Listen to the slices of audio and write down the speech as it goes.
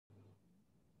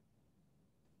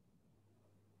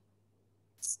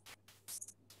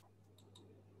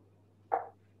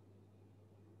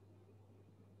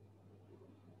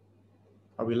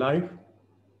Are we live?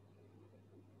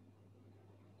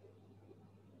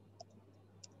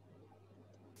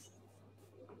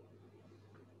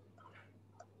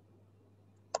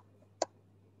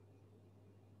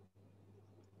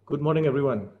 Good morning,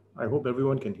 everyone. I hope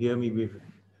everyone can hear me.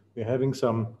 We're having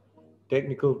some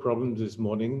technical problems this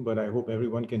morning, but I hope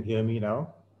everyone can hear me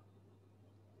now.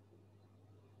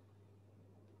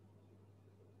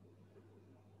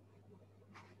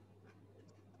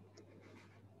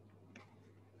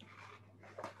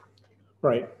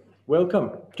 Right.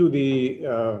 Welcome to the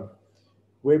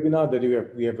webinar that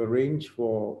we have arranged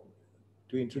to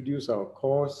introduce our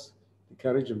course, The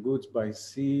Carriage of Goods by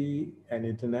Sea, an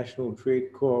international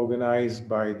trade co-organized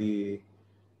by the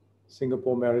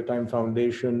Singapore Maritime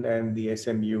Foundation and the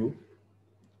SMU.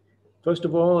 First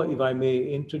of all, if I may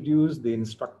introduce the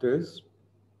instructors.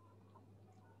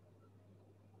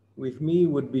 With me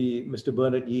would be Mr.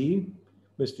 Bernard Yee.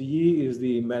 Mr. Yee is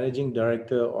the Managing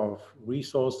Director of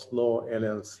Resource Law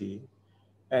LLC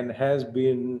and has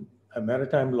been a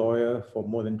maritime lawyer for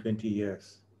more than 20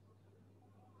 years.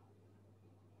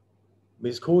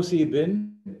 Ms. Kosi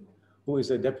Bin, who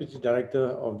is a Deputy Director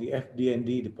of the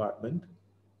FD&D Department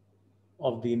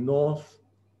of the North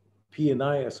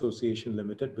P&I Association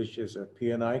Limited, which is a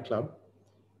P&I club.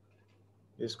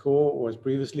 Ms. Ko was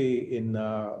previously in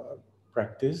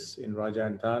practice in Raja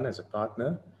and Tan as a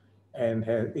partner and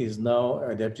is now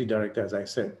a Deputy Director, as I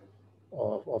said,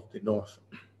 of the North.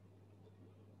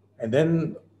 And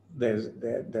then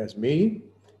there's me.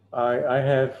 I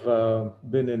have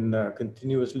been in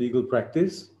continuous legal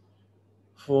practice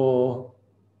for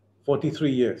 43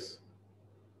 years.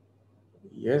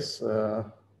 Yes,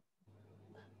 that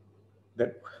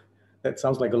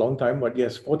sounds like a long time, but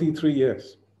yes, 43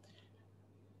 years.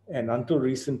 And until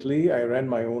recently, I ran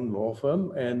my own law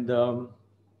firm, and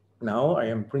now I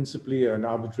am principally an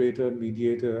arbitrator,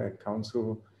 mediator, and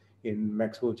counsel in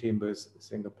Maxwell Chambers,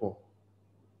 Singapore.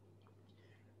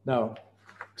 Now,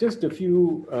 just a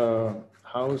few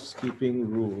housekeeping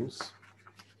rules.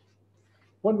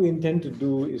 What we intend to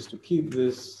do is to keep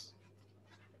this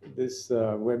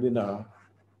webinar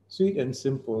sweet and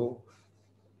simple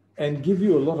and give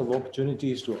you a lot of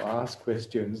opportunities to ask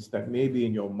questions that may be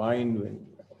in your mind when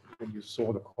you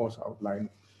saw the course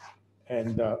outline.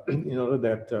 And in order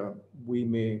that we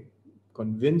may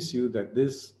convince you that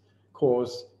this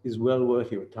course is well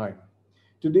worth your time.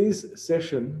 Today's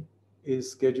session is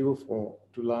scheduled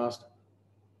to last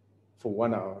for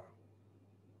 1 hour.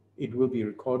 It will be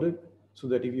recorded so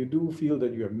that if you do feel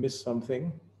that you have missed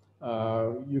something,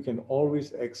 you can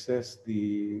always access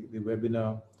the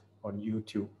webinar on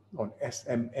YouTube, on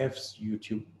SMF's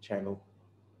YouTube channel.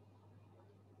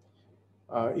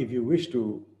 If you wish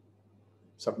to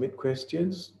submit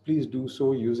questions, please do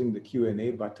so using the Q&A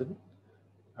button.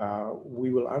 We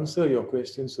will answer your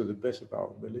questions to the best of our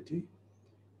ability.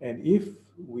 And if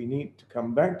we need to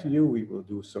come back to you, we will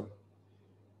do so.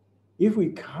 If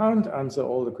we can't answer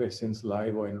all the questions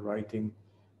live or in writing,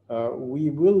 we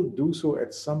will do so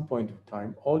at some point of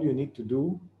time. All you need to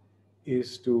do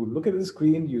is to look at the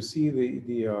screen. You see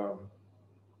the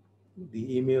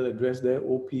email address there,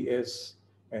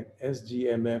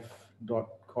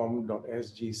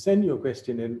 ops@sgmf.com.sg. Send your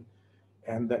question in,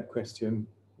 and that question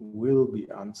will be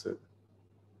answered.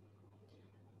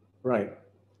 Right.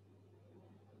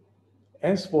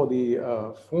 As for the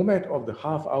format of the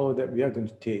half hour that we are going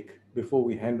to take before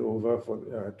we hand over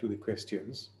to the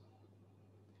questions,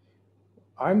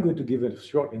 I'm going to give a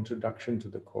short introduction to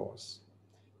the course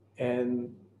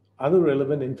and other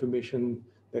relevant information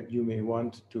that you may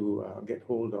want to get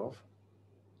hold of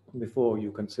before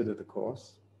you consider the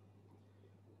course.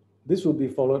 This will be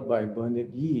followed by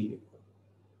Bernard Yee,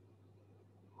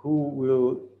 who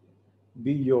will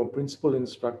be your principal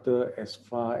instructor as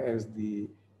far as the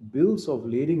bills of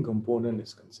lading component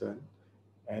is concerned.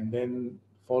 And then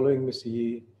following Mr.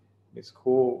 Yee, Ms.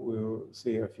 Ko will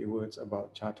say a few words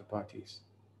about charter parties.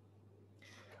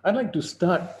 I'd like to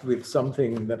start with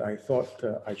something that I thought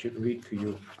I should read to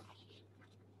you.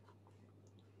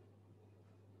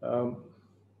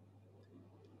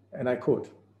 And I quote,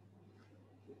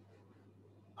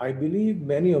 "I believe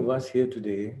many of us here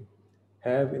today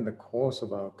have, in the course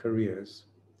of our careers,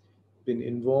 been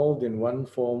involved in one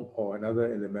form or another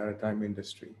in the maritime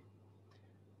industry.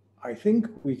 I think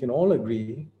we can all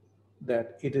agree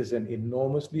that it is an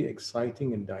enormously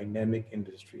exciting and dynamic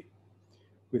industry,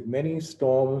 with many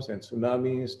storms and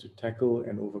tsunamis to tackle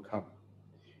and overcome,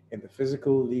 in the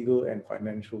physical, legal, and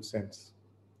financial sense.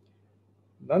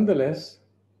 Nonetheless,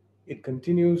 it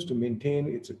continues to maintain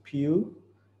its appeal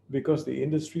because the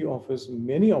industry offers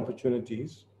many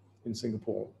opportunities in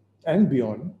Singapore and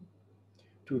beyond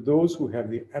to those who have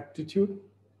the aptitude,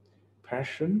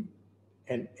 passion,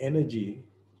 and energy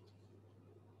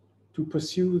to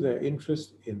pursue their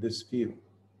interest in this field.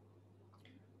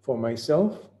 For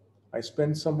myself, I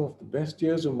spent some of the best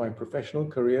years of my professional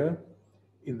career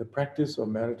in the practice of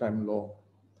maritime law.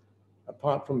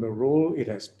 Apart from the role it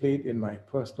has played in my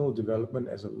personal development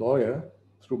as a lawyer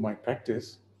through my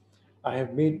practice, I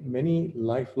have made many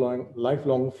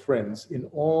lifelong friends in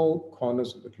all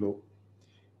corners of the globe,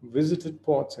 visited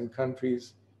ports and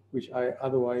countries which I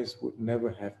otherwise would never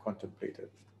have contemplated.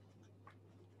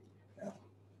 Now,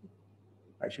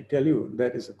 I should tell you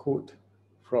that is a quote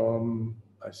from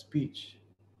a speech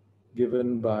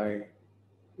given by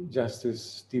Justice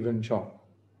Stephen Chong,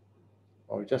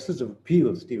 or Justice of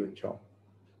Appeal Stephen Chong,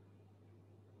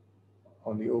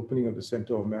 on the opening of the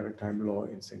Center of Maritime Law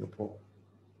in Singapore.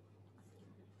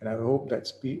 And I hope that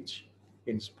speech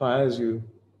inspires you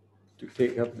to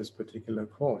take up this particular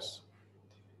course.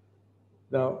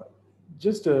 Now,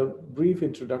 just a brief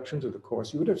introduction to the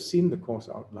course. You would have seen the course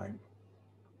outline.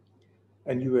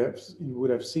 And you would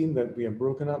have seen that we have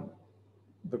broken up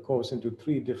the course into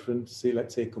three different,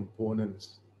 let's say,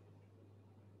 components.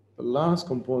 The last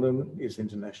component is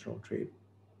international trade.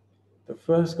 The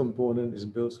first component is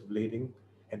bills of lading,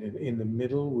 and in the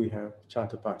middle we have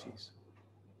charter parties.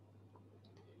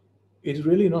 It's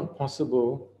really not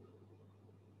possible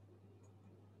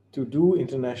to do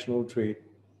international trade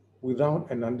without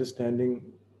an understanding,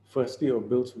 firstly, of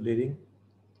bills of lading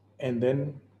and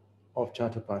then of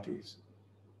charter parties.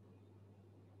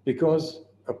 Because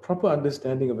a proper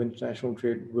understanding of international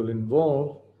trade will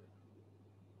involve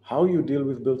how you deal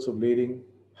with bills of lading,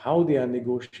 how they are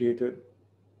negotiated,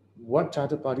 what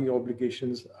charter party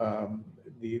obligations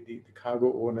the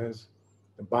cargo owners,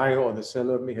 the buyer or the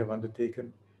seller may have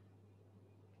undertaken.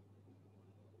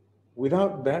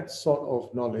 Without that sort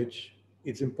of knowledge,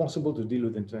 it's impossible to deal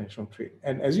with international trade.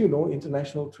 And as you know,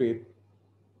 international trade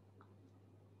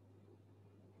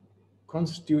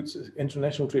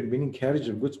meaning carriage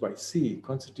of goods by sea,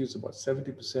 constitutes about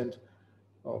 70%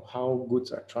 of how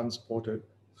goods are transported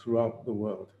throughout the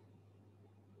world.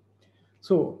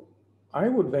 So I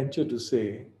would venture to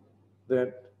say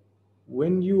that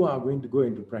when you are going to go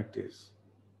into practice,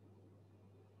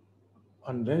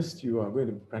 unless you are going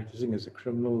to be practicing as a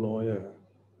criminal lawyer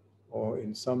or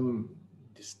in some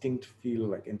distinct field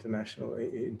like international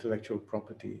intellectual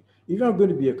property, if you are going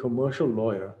to be a commercial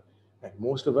lawyer, and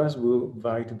most of us will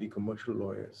vie to be commercial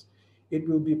lawyers, it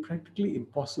will be practically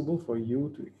impossible for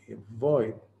you to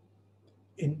avoid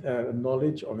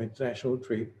knowledge of international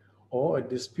trade or a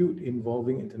dispute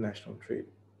involving international trade.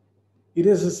 It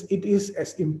is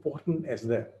as important as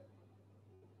that.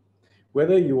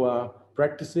 Whether you are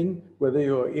practicing, whether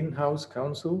you're in-house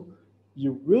counsel,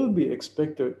 you will be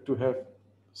expected to have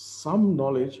some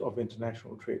knowledge of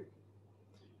international trade.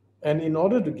 And in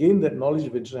order to gain that knowledge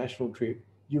of international trade,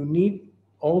 you need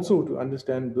also to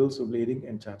understand bills of lading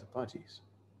and charter parties.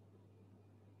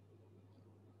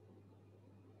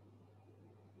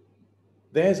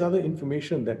 There's other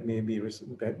information that may be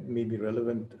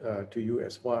relevant to you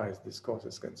as far as this course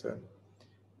is concerned.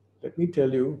 Let me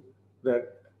tell you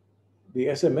that the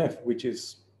SMF, which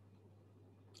is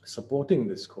supporting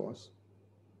this course,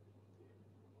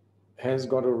 has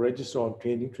got a register of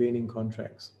training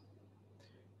contracts.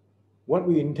 What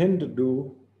we intend to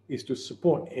do is to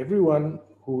support everyone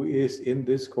who is in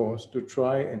this course to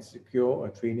try and secure a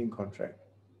training contract,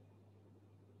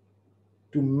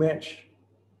 to match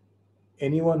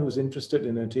anyone who's interested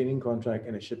in a training contract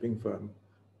in a shipping firm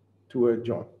to a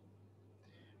job.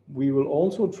 We will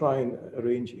also try and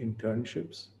arrange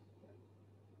internships.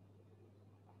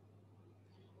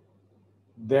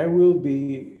 There will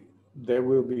be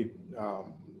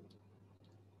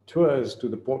tours to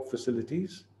the port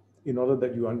facilities in order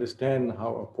that you understand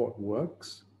how a port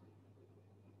works.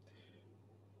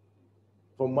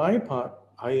 For my part,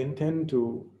 I intend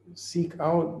to seek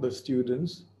out the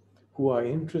students who are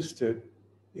interested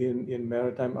in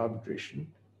maritime arbitration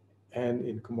and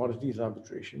in commodities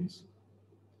arbitrations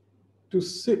to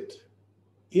sit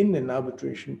in an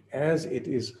arbitration as it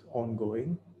is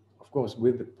ongoing, of course,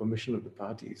 with the permission of the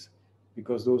parties,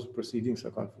 because those proceedings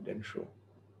are confidential.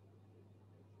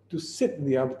 To sit in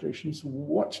the arbitrations,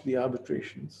 watch the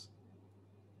arbitrations,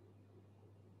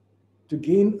 to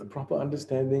gain a proper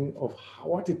understanding of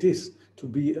what it is to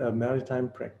be a maritime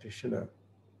practitioner.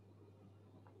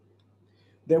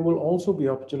 There will also be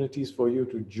opportunities for you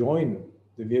to join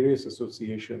the various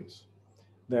associations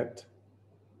that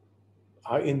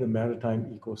are in the maritime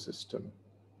ecosystem.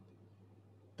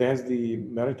 There's the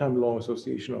Maritime Law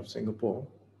Association of Singapore,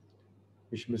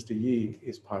 which Mr. Yee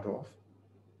is part of.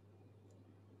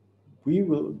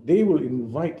 they will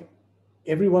invite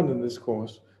everyone in this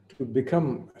course to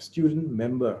become a student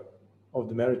member of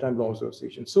the Maritime Law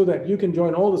Association so that you can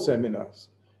join all the seminars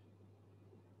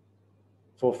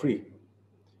for free.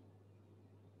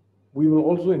 We will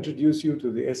also introduce you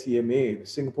to the SEMA, the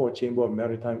Singapore Chamber of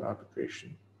Maritime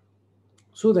Arbitration,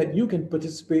 so that you can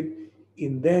participate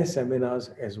in their seminars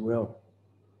as well.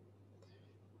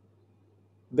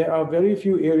 There are very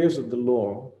few areas of the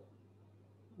law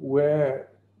where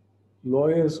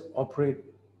lawyers operate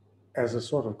as a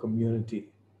sort of community,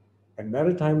 and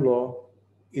maritime law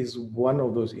is one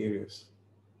of those areas.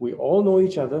 We all know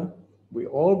each other, we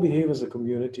all behave as a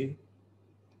community,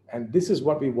 and this is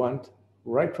what we want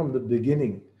right from the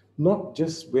beginning, not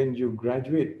just when you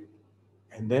graduate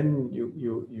and then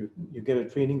you get a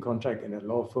training contract in a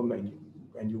law firm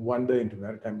and you wander into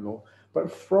maritime law,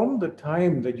 but from the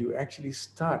time that you actually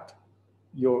start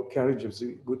your Carriage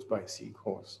of Goods by Sea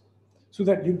course, so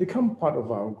that you become part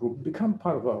of our group, become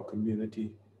part of our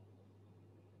community,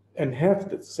 and have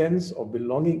the sense of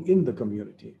belonging in the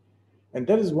community. And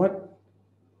that is what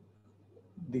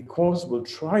the course will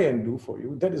try and do for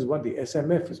you. That is what the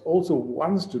SMF is also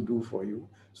wants to do for you,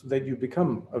 so that you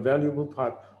become a valuable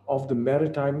part of the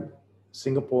maritime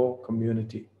Singapore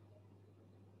community.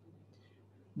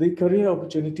 The career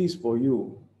opportunities for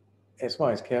you, as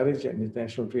far as carriage and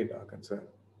international trade are concerned,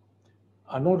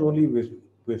 are not only with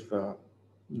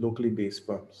locally based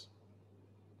firms.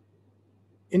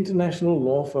 International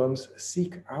law firms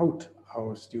seek out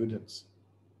our students,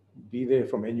 be they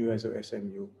from NUS or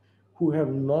SMU, who have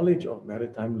knowledge of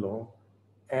maritime law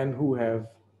and who have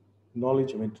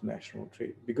knowledge of international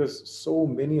trade, because so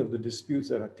many of the disputes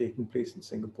that are taking place in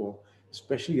Singapore,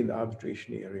 especially in the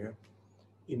arbitration area,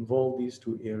 involve these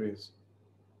two areas.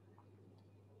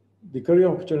 The career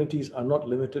opportunities are not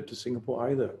limited to Singapore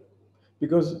either,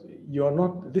 because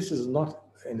this is not,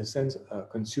 in a sense, a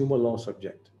consumer law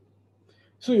subject.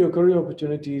 So your career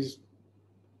opportunities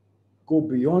go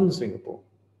beyond Singapore.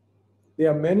 There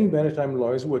are many maritime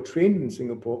lawyers who are trained in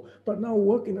Singapore, but now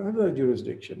work in other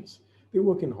jurisdictions. They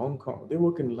work in Hong Kong, they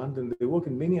work in London, they work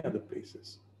in many other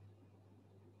places.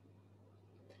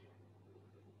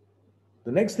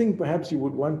 The next thing perhaps you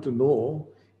would want to know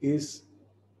is,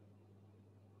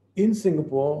 in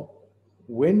Singapore,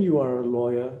 when you are a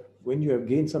lawyer, when you have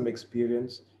gained some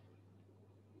experience,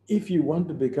 if you want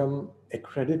to become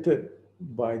accredited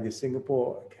by the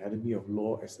Singapore Academy of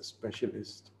Law as a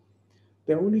specialist,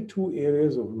 there are only two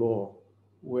areas of law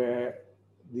where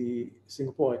the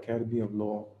Singapore Academy of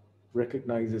Law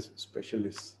recognizes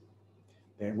specialists.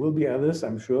 There will be others,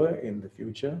 I'm sure, in the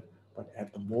future, but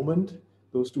at the moment,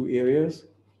 those two areas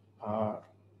are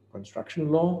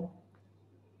construction law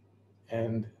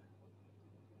and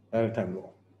maritime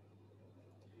law.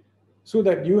 So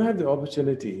that you have the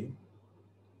opportunity,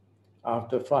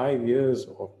 after 5 years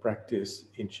of practice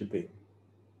in shipping,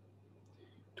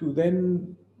 to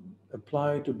then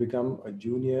apply to become a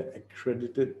junior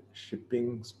accredited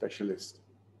shipping specialist.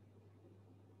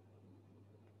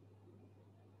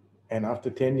 And after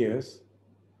 10 years,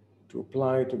 to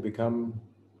apply to become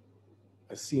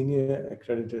a senior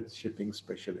accredited shipping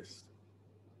specialist.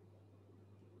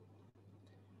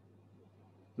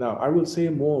 Now, I will say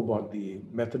more about the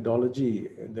methodology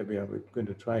that we are going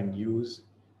to try and use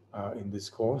in this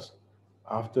course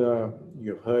after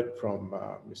you've heard from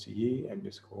Mr. Yi and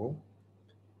Ms. Koh.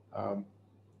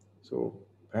 So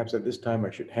perhaps at this time,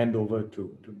 I should hand over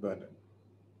to Bernard.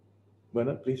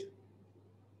 Bernard, please.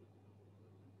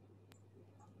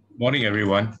 Morning,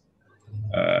 everyone.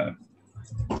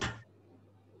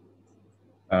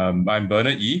 I'm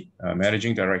Bernard Yi,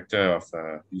 Managing Director of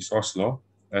Resource Law.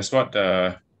 As what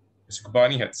Mr.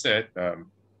 Kubani had said,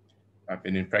 I've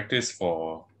been in practice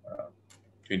for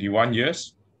 21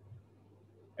 years.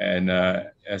 And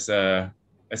as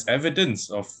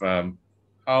evidence of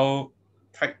how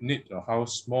tight-knit or how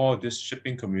small this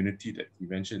shipping community that he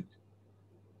mentioned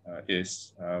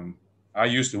is, I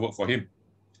used to work for him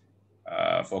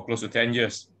for close to 10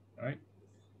 years, right?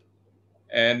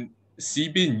 And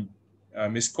Sibin,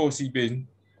 Ms. Koh Sibin,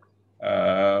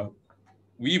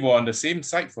 we were on the same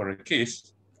site for a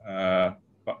case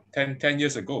about 10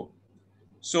 years ago.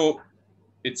 So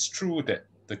it's true that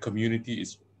the community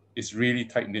is really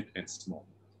tight-knit and small,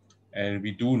 and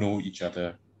we do know each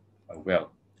other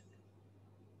well.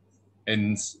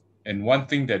 And one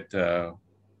thing that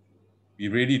we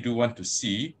really do want to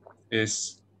see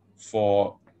is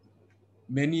for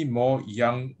many more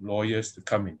young lawyers to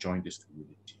come and join this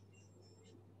community.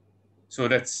 So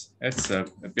that's a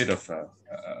bit of a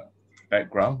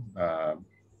background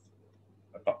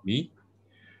about me.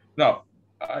 Now,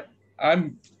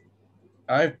 I'm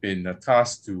I've been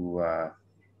tasked to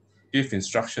give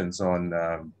instructions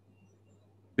on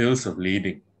bills of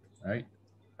lading, right?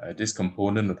 This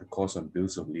component of the course on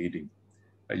bills of lading.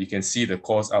 You can see the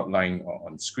course outline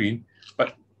on screen,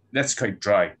 but that's quite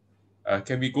dry.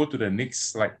 Can we go to the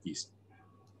next slide, please?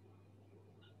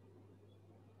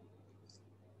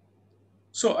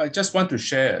 So I just want to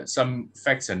share some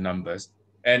facts and numbers,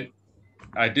 and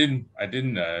I didn't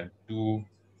do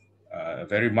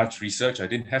very much research. I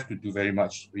didn't have to do very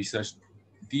much research.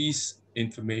 This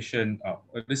information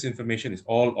is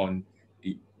all on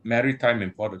the Maritime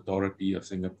and Port Authority of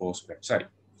Singapore's website.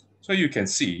 So you can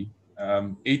see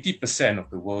 80% of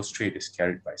the world's trade is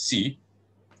carried by sea,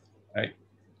 right?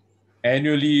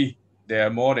 Annually, there are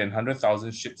more than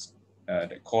 100,000 ships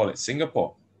that call at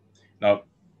Singapore. Now,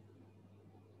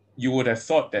 you would have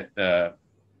thought that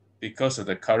because of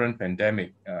the current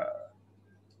pandemic,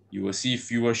 you will see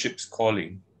fewer ships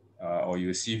calling, or you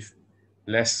will see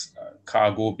less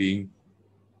cargo being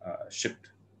shipped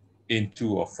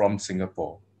into or from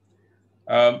Singapore.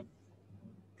 But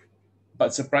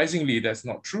surprisingly, that's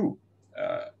not true.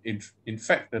 In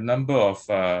fact, the number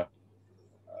of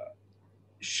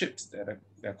ships that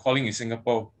are calling in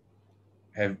Singapore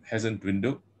hasn't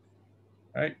dwindled,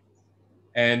 right?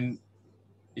 And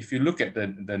if you look at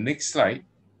the next slide,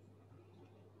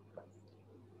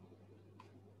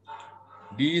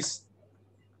 this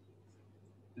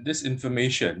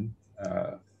information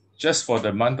just for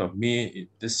the month of May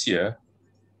this year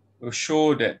will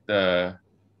show that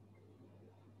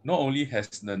not only has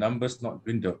the numbers not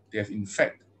dwindled, they have in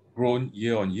fact grown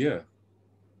year on year.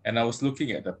 And I was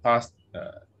looking at the past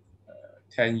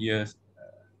 10 years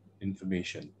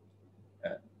information.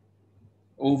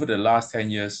 Over the last 10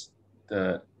 years,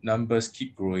 the numbers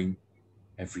keep growing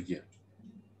every year,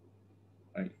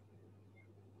 right?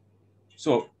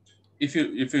 So if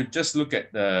you just look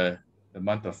at the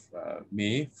month of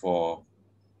May for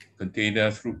container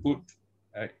throughput,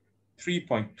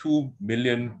 3.2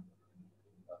 million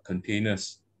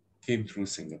containers came through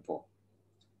Singapore,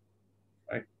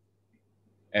 right?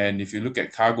 And if you look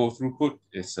at cargo throughput,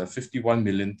 it's 51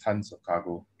 million tons of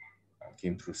cargo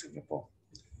came through Singapore.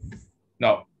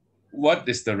 Now, what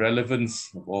is the relevance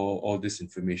of all this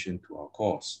information to our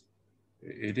course?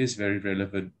 It is very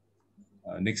relevant.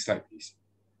 Next slide, please.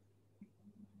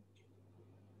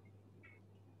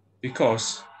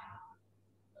 Because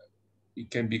it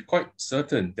can be quite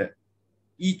certain that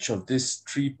each of these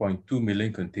 3.2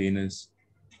 million containers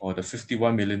or the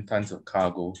 51 million tons of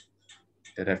cargo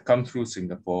that have come through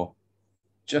Singapore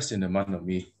just in the month of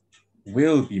May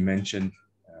will be mentioned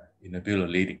in a bill of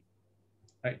lading,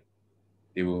 right?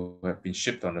 They will have been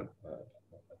shipped on a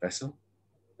vessel.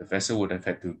 The vessel would have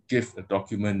had to give a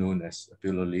document known as a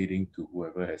bill of lading to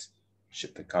whoever has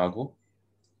shipped the cargo,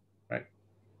 right?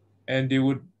 And they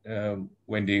would,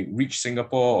 when they reach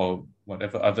Singapore or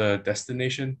whatever other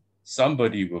destination,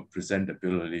 somebody will present the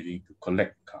bill of lading to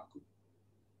collect cargo.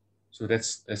 So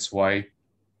that's why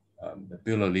the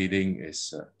bill of lading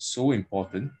is so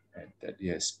important, and that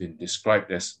it has been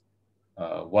described as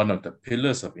one of the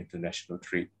pillars of international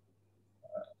trade,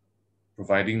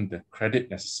 providing the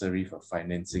credit necessary for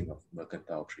financing of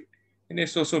mercantile trade. And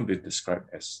it's also been described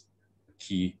as the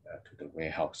key to the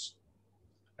warehouse.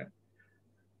 Right?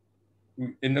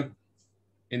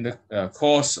 In the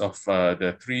course of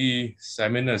the 3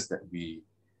 seminars that we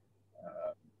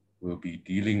will be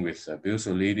dealing with bills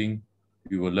of lading,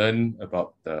 we will learn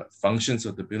about the functions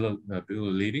of the bill of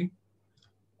lading.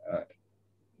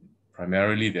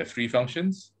 Primarily, there are 3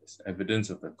 functions. There's evidence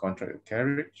of the contract of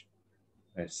carriage,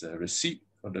 as a receipt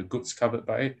for the goods covered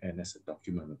by it, and as a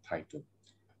document of title.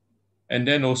 And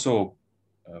then also,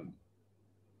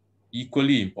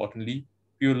 equally importantly,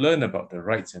 you learn about the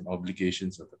rights and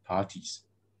obligations of the parties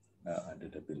under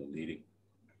the bill of lading.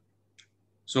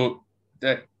 So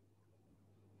that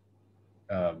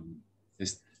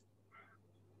is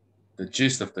the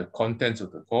gist of the contents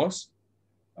of the course.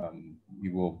 We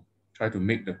will try to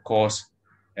make the course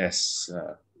as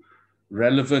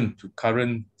relevant to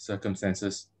current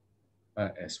circumstances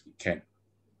as we can.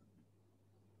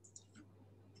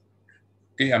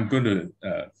 Okay, I'm going to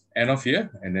end off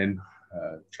here and then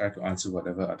try to answer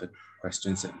whatever other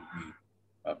questions that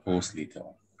we pose later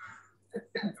on.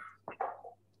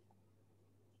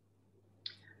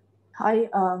 Hi,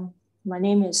 my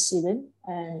name is Celine,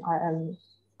 and I am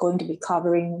going to be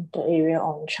covering the area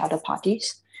on charter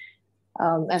parties.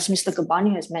 As Mr.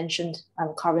 Gabani has mentioned,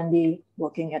 I'm currently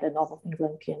working at the North of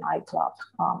England P&I Club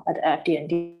at the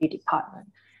FD&D department.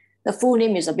 The full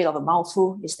name is a bit of a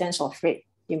mouthful. It stands for Freight,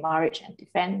 Demurrage, and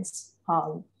Defense.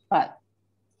 But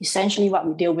essentially what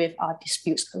we deal with are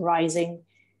disputes arising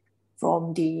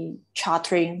from the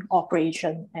chartering,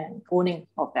 operation, and owning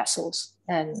of vessels.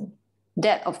 And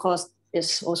that, of course,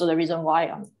 is also the reason why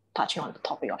I'm touching on the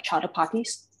topic of charter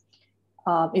parties.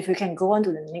 If we can go on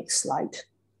to the next slide.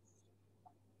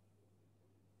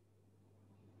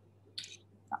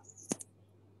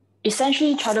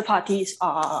 Essentially, charter parties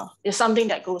is something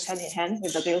that goes hand in hand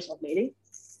with the bills of lading.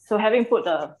 So having put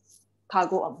the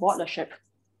cargo on board the ship,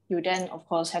 you then, of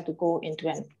course, have to go into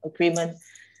an agreement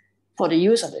for the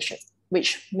use of the ship,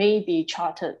 which may be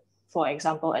chartered, for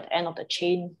example, at the end of the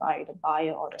chain by the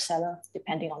buyer or the seller,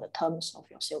 depending on the terms of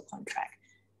your sale contract.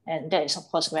 And that is, of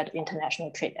course, where the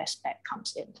international trade aspect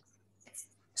comes in.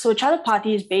 So charter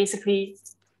parties, basically,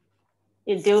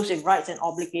 it deals with rights and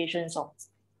obligations of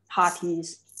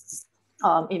parties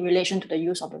in relation to the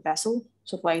use of the vessel.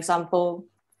 So for example,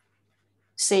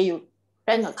 say you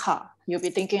rent a car, you'll be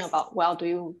thinking about, well,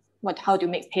 how do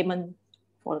you make payment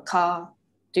for the car?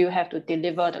 Do you have to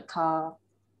deliver the car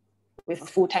with a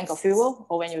full tank of fuel?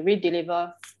 Or when you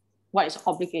re-deliver, what is the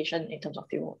obligation in terms of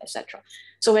fuel, etc.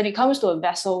 So when it comes to a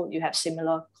vessel, you have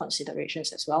similar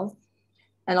considerations as well.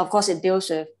 And of course, it deals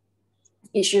with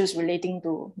issues relating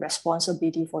to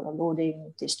responsibility for the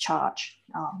loading, discharge.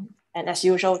 And as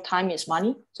usual, time is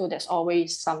money. So there's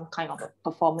always some kind of a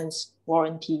performance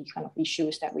warranty kind of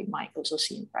issues that we might also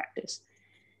see in practice.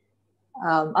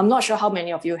 I'm not sure how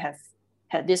many of you have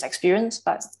had this experience,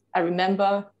 but I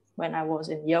remember when I was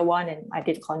in year one and I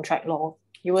did contract law,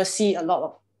 you will see a lot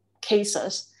of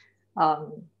cases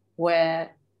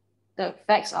where the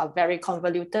facts are very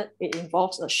convoluted. It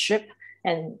involves a ship,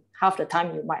 and half the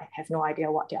time you might have no idea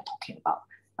what they're talking about,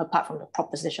 apart from the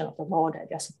proposition of the law that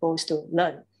you're supposed to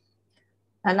learn.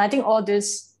 And I think all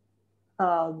this,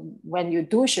 when you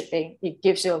do shipping, it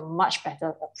gives you a much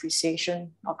better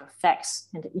appreciation of the facts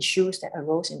and the issues that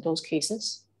arose in those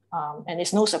cases. And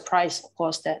it's no surprise, of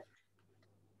course, that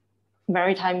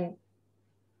maritime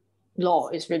law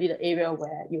is really the area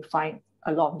where you find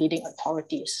a lot of leading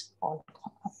authorities on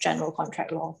general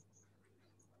contract law.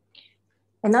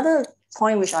 Another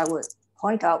point which I would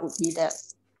point out would be that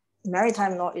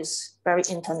maritime law is very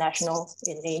international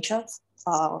in nature.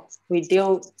 We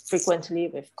deal frequently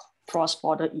with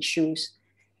cross-border issues.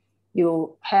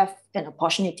 You have an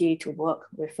opportunity to work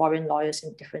with foreign lawyers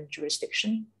in different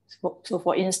jurisdictions. So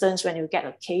for instance, when you get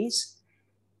a case,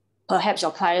 perhaps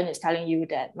your client is telling you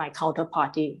that my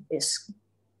counterparty is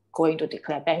going to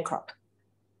declare bankrupt.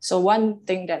 So one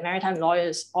thing that maritime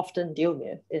lawyers often deal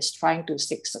with is trying to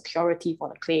seek security for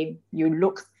the claim. You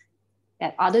look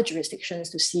at other jurisdictions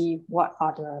to see what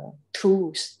are the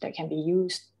tools that can be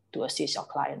used to assist your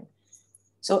client.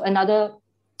 So another,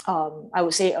 I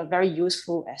would say, a very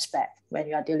useful aspect when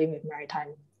you are dealing with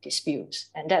maritime disputes.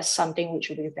 And that's something which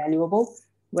will be valuable,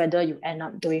 whether you end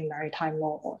up doing maritime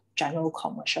law or general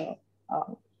commercial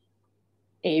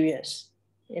areas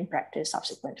in practice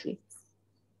subsequently.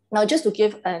 Now, just to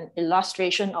give an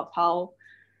illustration of how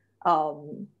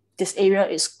this area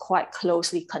is quite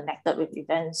closely connected with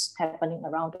events happening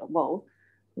around the world,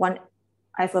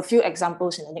 I have a few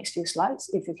examples in the next few slides.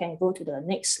 If you can go to the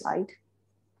next slide.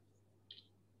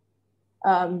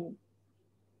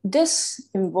 This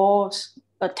involves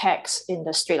attacks in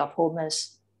the Strait of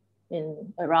Hormuz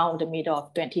in around the middle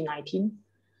of 2019.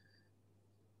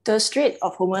 The Strait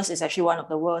of Hormuz is actually one of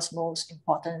the world's most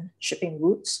important shipping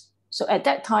routes. So at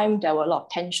that time, there were a lot of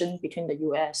tension between the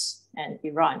US and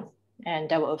Iran, and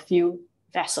there were a few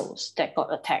vessels that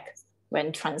got attacked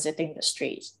when transiting the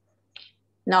straits.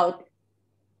 Now,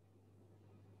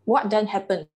 what then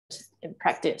happened in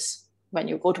practice when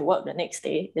you go to work the next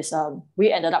day is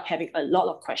we ended up having a lot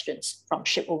of questions from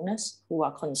ship owners who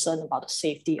are concerned about the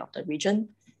safety of the region.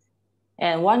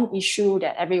 And one issue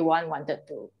that everyone wanted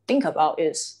to think about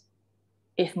is,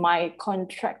 if my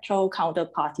contractual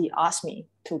counterparty asks me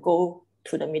to go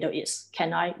to the Middle East,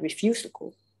 can I refuse to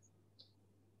go?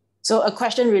 So a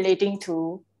question relating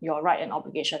to your right and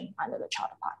obligation under the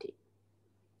charter party.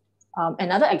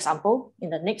 Another example in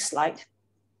the next slide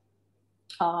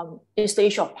is the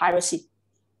issue of piracy.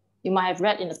 You might have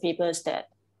read in the papers that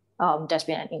there's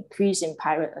been an increase in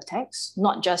pirate attacks,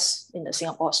 not just in the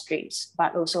Singapore Straits,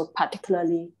 but also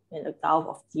particularly in the Gulf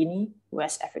of Guinea,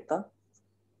 West Africa.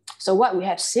 So what we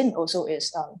have seen also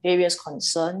is various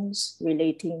concerns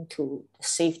relating to the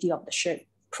safety of the ship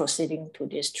proceeding to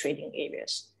these trading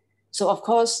areas. So of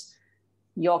course,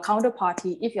 your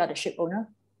counterparty, if you are the ship owner,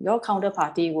 your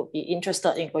counterparty would be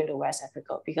interested in going to West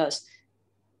Africa because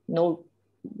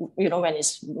when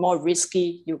it's more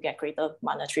risky, you get greater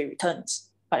monetary returns.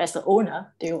 But as the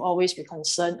owner, they will always be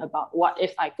concerned about what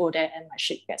if I go there and my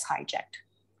ship gets hijacked.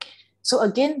 So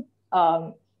again,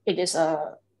 it is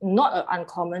a not an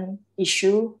uncommon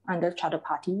issue under charter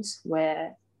parties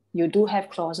where you do have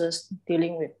clauses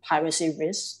dealing with piracy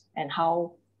risks and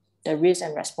how the risk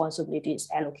and responsibility is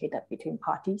allocated between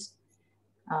parties.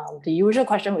 The usual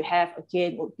question we have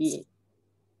again would be,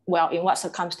 well, in what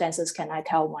circumstances can I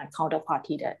tell my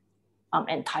counterparty that I'm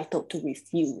entitled to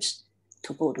refuse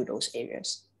to go to those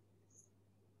areas?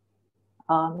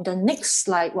 The next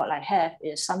slide, what I have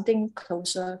is something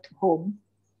closer to home,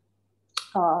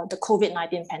 the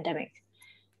COVID-19 pandemic.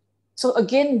 So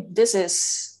again, this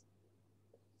is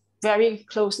very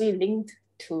closely linked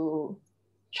to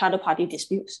charter party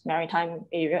disputes, maritime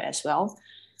area as well.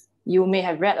 You may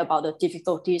have read about the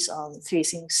difficulties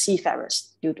facing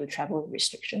seafarers due to travel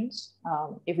restrictions.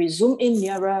 If we zoom in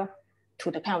nearer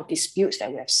to the kind of disputes that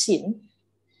we have seen,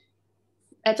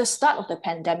 at the start of the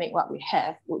pandemic, what we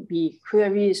have would be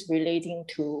queries relating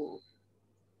to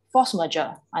force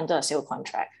majeure under a sale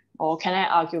contract, or can I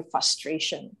argue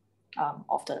frustration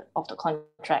of the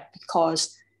contract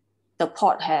because the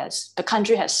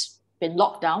country has been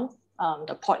locked down,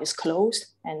 the port is closed,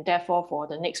 and therefore for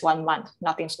the next 1 month,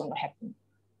 nothing's going to happen.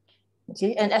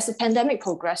 Okay, and as the pandemic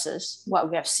progresses, what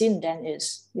we have seen then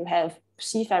is you have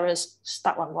seafarers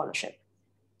stuck on board the ship.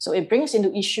 So it brings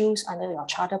into issues under your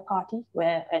charter party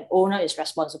where an owner is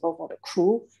responsible for the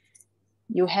crew.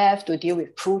 You have to deal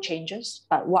with crew changes,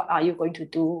 but what are you going to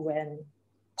do when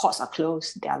ports are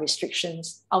closed, there are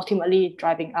restrictions, ultimately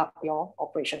driving up your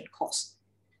operation costs?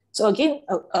 So again,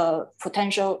 a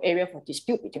potential area for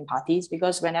dispute between parties,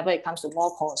 because whenever it comes to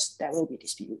more costs, there will be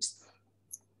disputes.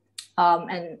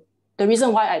 And the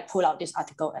reason why I pull out this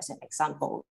article as an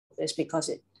example is because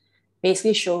it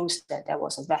basically shows that there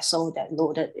was a vessel that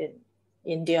loaded in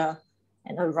India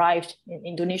and arrived in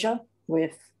Indonesia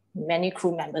with many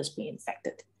crew members being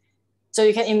infected. So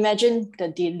you can imagine the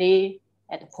delay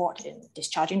at the port in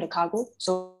discharging the cargo.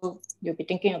 So you'll be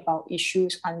thinking about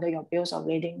issues under your bills of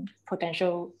lading,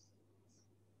 potential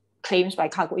claims by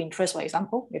cargo interest, for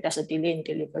example, if there's a delay in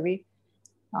delivery,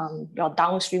 your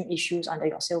downstream issues under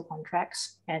your sale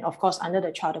contracts, and of course, under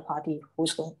the charter party,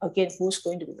 who's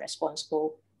going to be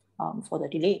responsible for the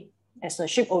delay? As a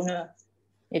ship owner,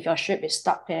 if your ship is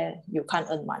stuck there, you can't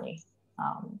earn money.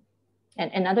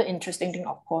 And another interesting thing,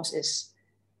 of course, is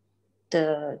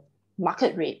the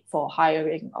market rate for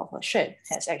hiring of a ship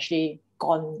has actually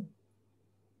gone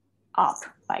up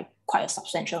by quite a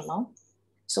substantial amount.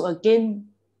 So again,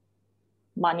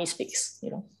 money speaks, you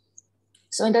know.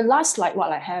 So in the last slide,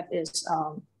 what I have is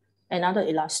another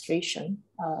illustration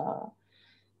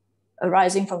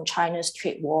arising from China's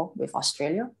trade war with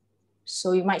Australia.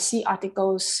 So you might see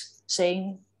articles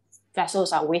saying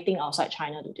vessels are waiting outside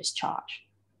China to discharge.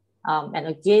 And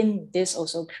again, this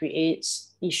also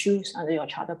creates issues under your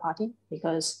charter party,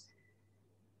 because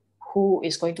who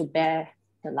is going to bear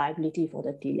the liability for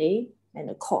the delay and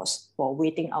the cost for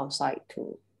waiting outside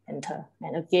to enter?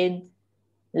 And again,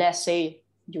 let's say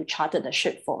you chartered the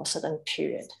ship for a certain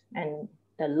period, and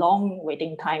the long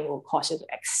waiting time will cause you to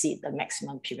exceed the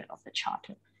maximum period of the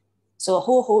charter. So a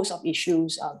whole host of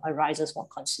issues arises for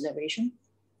consideration.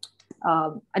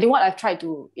 I think what I've tried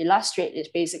to illustrate is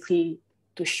basically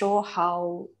to show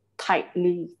how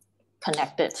tightly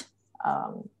connected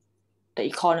the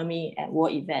economy and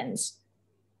world events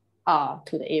are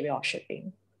to the area of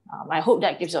shipping. I hope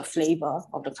that gives a flavor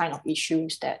of the kind of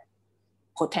issues that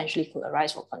potentially could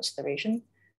arise for consideration.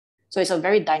 So it's a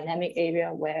very dynamic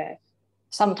area where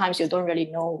sometimes you don't really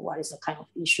know what is the kind of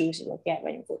issues you will get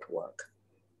when you go to work.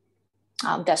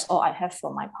 That's all I have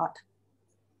for my part.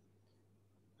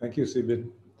 Thank you,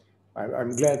 Sibin.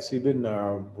 I'm glad Sibin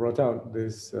brought out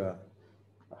this,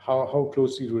 how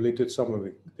closely related some of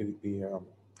the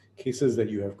cases that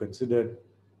you have considered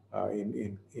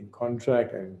in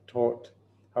contract and tort,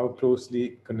 how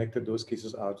closely connected those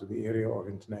cases are to the area of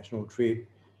international trade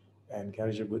and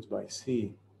carriage of goods by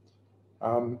sea.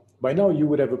 By now, you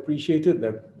would have appreciated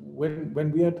that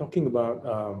when we are talking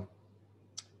about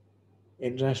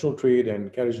international trade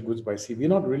and carriage of goods by sea, we're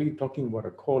not really talking about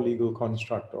a core legal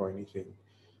construct or anything,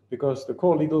 because the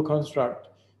core legal construct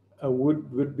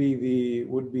would be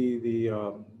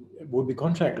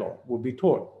contract law, would be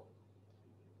tort,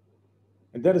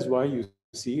 and that is why you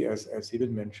see, as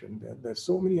Eben mentioned, that there's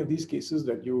so many of these cases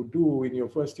that you do in your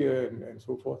first year and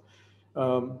so forth,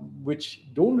 which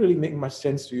don't really make much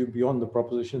sense to you beyond the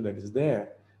proposition that is there,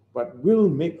 but will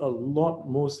make a lot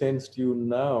more sense to you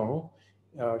now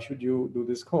should you do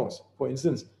this course. For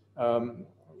instance, when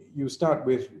you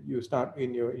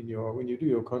do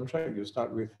your contract, you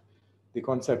start with the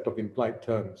concept of implied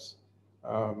terms,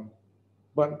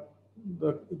 but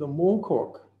the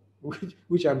MOCOC,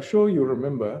 which I'm sure you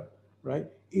remember, right,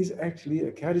 is actually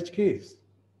a carriage case.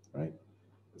 right?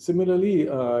 Similarly,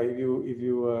 if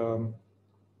you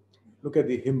look at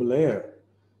the Himalaya,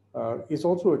 it's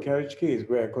also a carriage case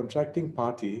where a contracting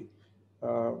party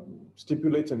uh,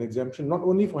 stipulates an exemption not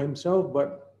only for himself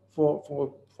but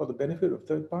for the benefit of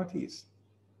third parties.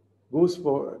 Goes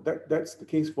for that. That's the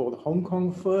case for the Hong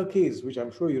Kong fur case, which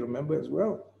I'm sure you remember as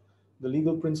well. The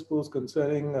legal principles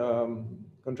concerning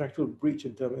contractual breach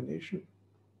and termination.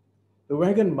 The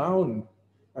Wagon Mound,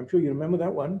 I'm sure you remember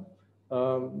that one,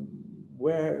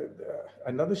 where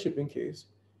another shipping case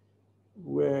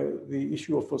where the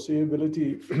issue of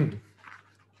foreseeability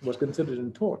was considered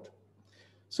in tort.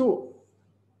 So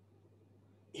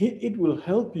it will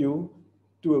help you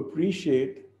to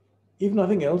appreciate, if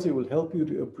nothing else, it will help you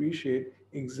to appreciate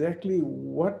exactly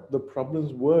what the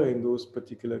problems were in those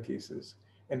particular cases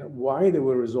and why they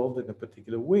were resolved in a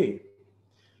particular way.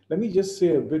 Let me just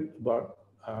say a bit about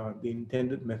the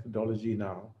intended methodology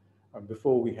now,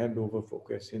 before we hand over for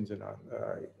questions and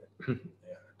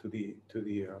to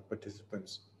the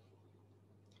participants.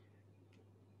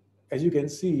 As you can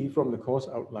see from the course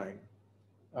outline,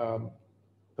 um,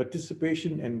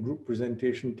 participation and group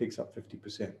presentation takes up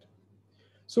 50%.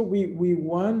 So we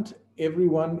want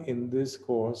everyone in this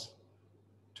course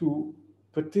to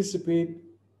participate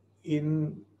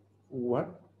in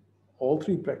what all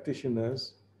three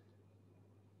practitioners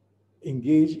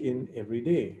engage in every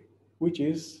day, which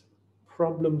is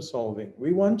problem solving.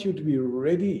 We want you to be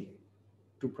ready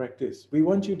to practice. We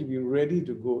want you to be ready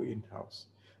to go in-house.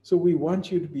 So we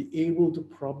want you to be able to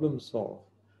problem solve.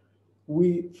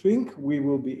 We think we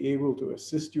will be able to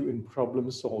assist you in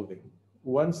problem solving.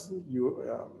 Once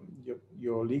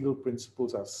your legal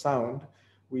principles are sound,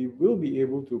 we will be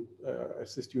able to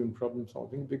assist you in problem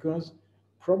solving, because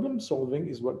problem solving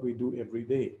is what we do every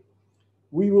day.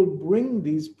 We will bring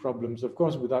these problems, of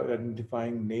course, without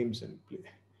identifying names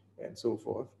and so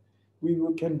forth.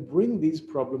 Can bring these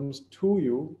problems to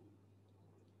you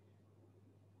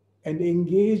and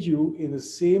engage you in the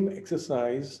same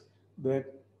exercise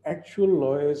that actual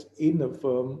lawyers in a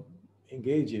firm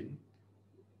engage in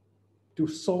to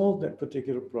solve that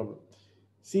particular problem.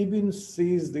 Sebin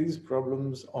sees these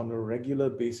problems on a regular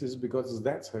basis because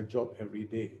that's her job every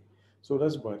day. So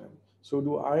does Burnham. So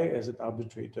do I as an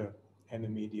arbitrator and a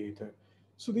mediator.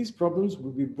 So these problems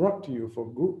will be brought to you for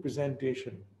group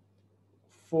presentation,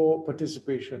 for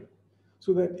participation,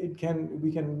 so that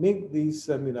we can make these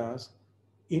seminars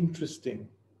interesting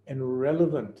and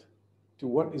relevant to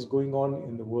what is going on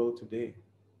in the world today.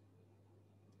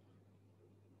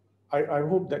 I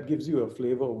hope that gives you a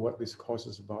flavor of what this course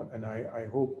is about, and I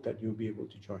hope that you'll be able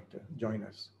to join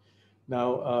us.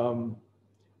 Now,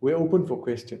 we're open for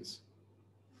questions.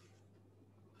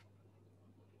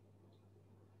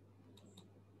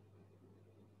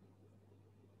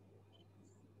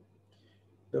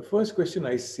 The first question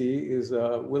I see is,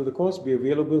 will the course be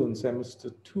available in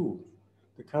semester 2?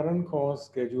 The current course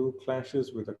schedule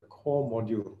clashes with a core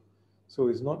module, so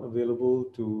it's not available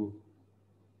to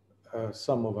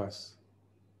some of us.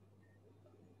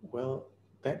 Well,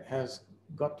 that has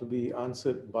got to be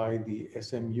answered by the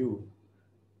SMU.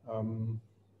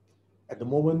 At the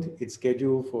moment, it's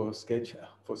scheduled for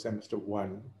semester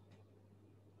 1.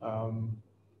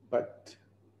 But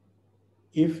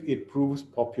if it proves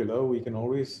popular, we can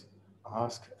always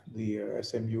ask the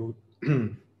SMU.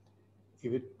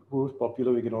 If it proves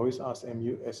popular, we can always ask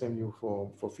SMU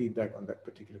for feedback on that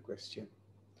particular question.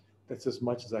 That's as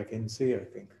much as I can say, I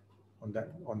think, on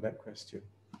that question.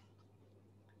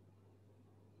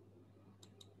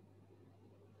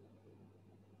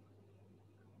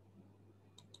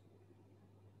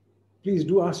 Please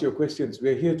do ask your questions.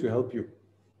 We're here to help you.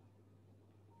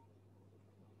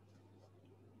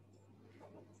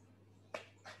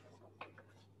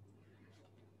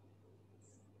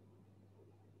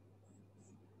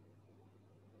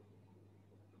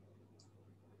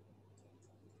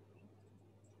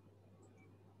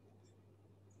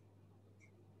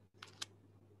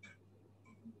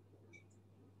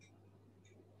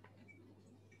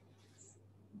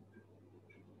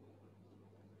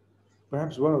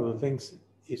 Perhaps one of the things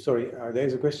is, sorry,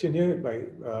 there's a question here by,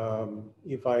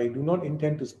 if I do not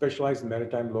intend to specialize in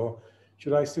maritime law,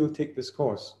 should I still take this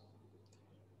course?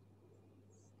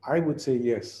 I would say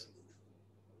yes.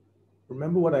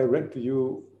 Remember what I read to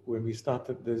you when we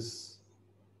started this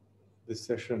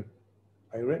session.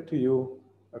 I read to you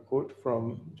a quote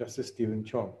from Justice Stephen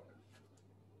Chong,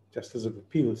 Justice of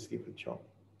Appeal Stephen Chong.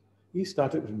 He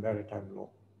started with maritime law.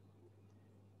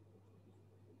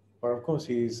 But of course,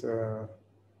 he's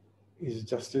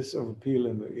Justice of Appeal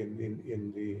in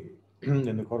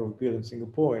the Court of Appeal in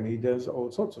Singapore, and he does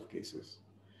all sorts of cases.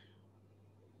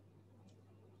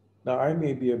 Now, I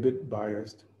may be a bit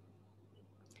biased,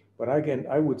 but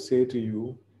I would say to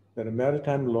you that a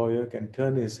maritime lawyer can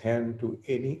turn his hand to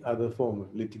any other form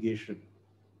of litigation.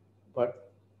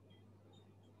 But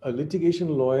a litigation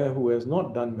lawyer who has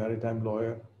not done maritime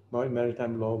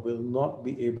law will not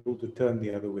be able to turn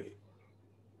the other way.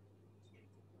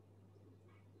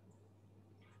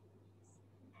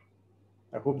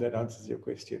 I hope that answers your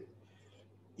question.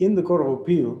 In the Court of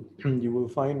Appeal, you will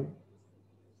find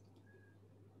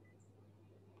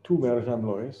two maritime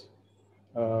lawyers.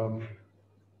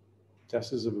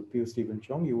 Justice of Appeal Stephen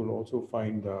Chong. You will also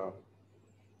find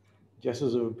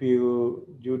Justice of Appeal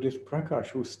Judith Prakash,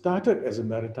 who started as a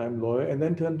maritime lawyer and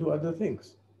then turned to other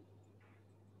things.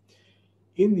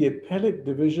 In the appellate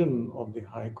division of the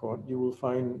High Court, you will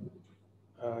find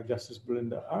Justice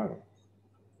Belinda Ang,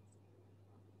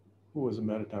 who was a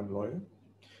maritime lawyer.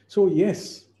 So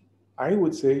yes, I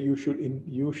would say you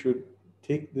should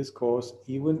take this course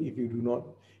even if you do not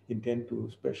intend to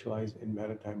specialize in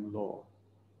maritime law.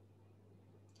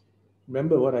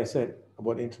 Remember what I said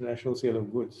about international sale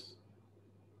of goods.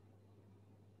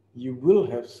 You will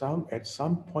have at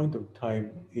some point of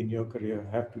time in your career,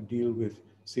 have to deal with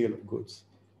sale of goods.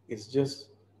 It's just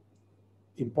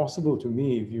impossible to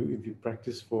me if you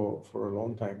practice for a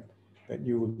long time that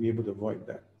you will be able to avoid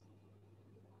that.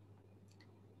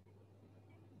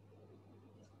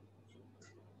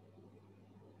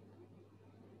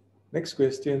 Next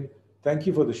question. Thank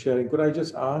you for the sharing. Could I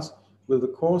just ask, will the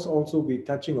course also be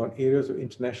touching on areas of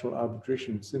international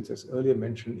arbitration, since as earlier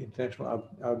mentioned, international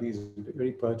RB is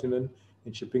very pertinent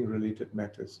in shipping related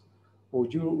matters? Or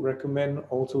would you recommend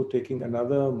also taking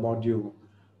another module?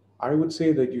 I would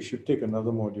say that you should take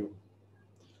another module.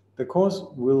 The course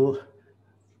won't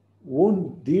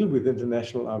deal with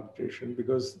international arbitration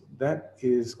because that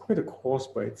is quite a course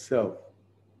by itself.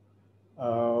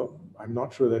 I'm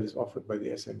not sure that is offered by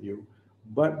the SMU,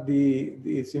 but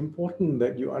it's important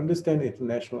that you understand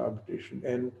international arbitration.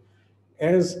 And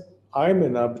as I'm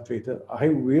an arbitrator, I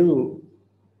will,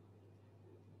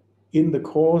 in the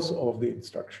course of the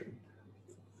instruction,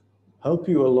 help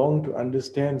you along to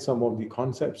understand some of the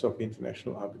concepts of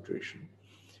international arbitration.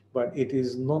 But it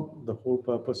is not the whole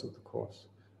purpose of the course.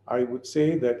 I would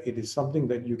say that it is something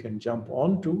that you can jump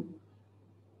onto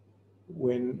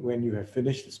when you have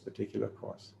finished this particular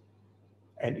course.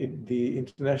 And the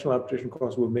international arbitration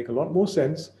course will make a lot more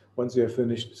sense once you have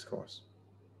finished this course.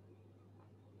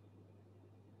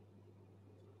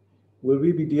 Will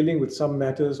we be dealing with some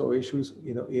matters or issues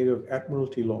in the area of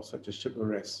admiralty law, such as ship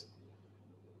arrests?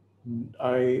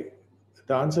 The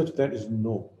answer to that is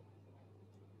no.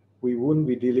 We wouldn't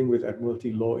be dealing with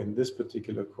admiralty law in this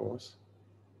particular course.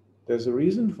 There's a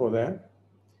reason for that.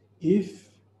 If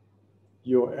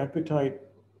your appetite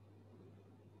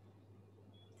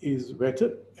is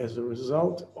whetted as a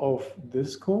result of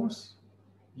this course,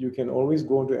 you can always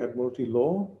go into admiralty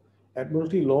law.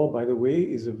 Admiralty law, by the way,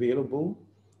 is available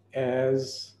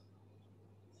as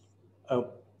a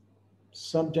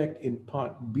subject in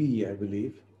Part B, I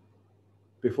believe,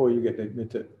 before you get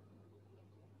admitted.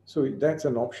 So that's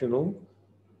an optional.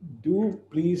 Do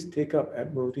please take up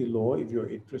admiralty law if you're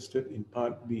interested in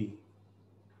Part B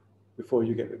before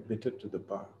you get admitted to the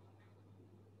bar.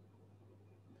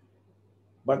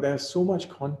 But there's so much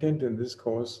content in this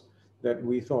course that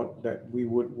we thought that we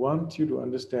would want you to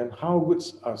understand how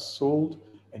goods are sold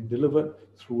and delivered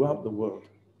throughout the world.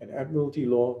 And admiralty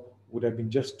law would have been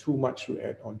just too much to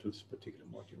add onto this particular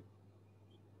module.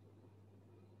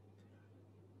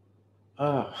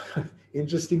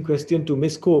 Interesting question to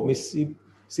Miss Ko. Miss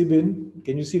Sibin,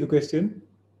 can you see the question?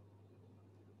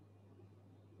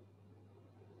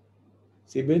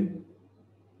 Sibin?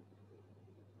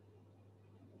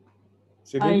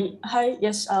 Hi,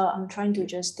 yes, I'm trying to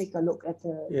just take a look at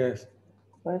the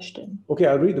question. Okay,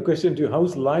 I'll read the question to you.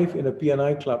 How's life in a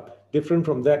P&I club different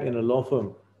from that in a law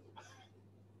firm?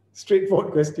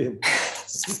 Straightforward question.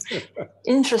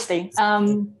 Interesting.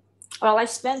 Well, I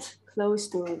spent close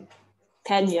to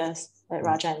 10 years at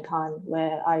Raja & Khan,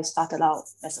 where I started out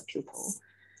as a pupil.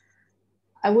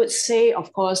 I would say,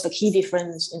 of course, the key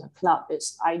difference in a club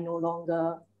is I no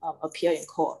longer appear in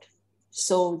court.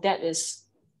 So that is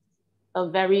a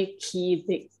very key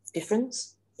big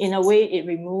difference. In a way, it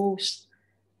removes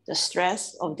the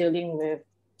stress of dealing with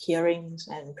hearings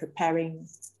and preparing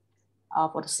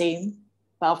for the same.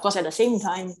 But of course, at the same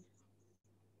time,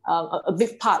 a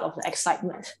big part of the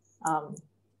excitement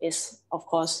is, of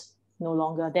course, no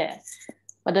longer there.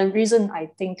 But the reason I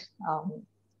think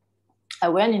I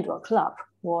went into a club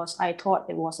was I thought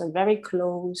it was a very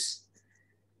close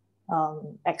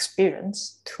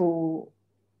experience to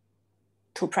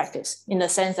practice, in the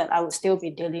sense that I would still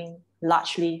be dealing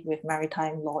largely with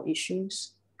maritime law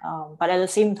issues. But at the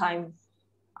same time,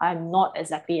 I'm not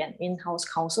exactly an in-house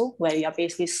counsel where you're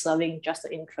basically serving just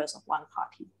the interests of one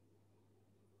party.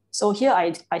 So here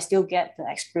I still get the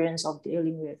experience of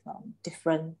dealing with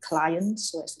different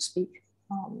clients, so as to speak.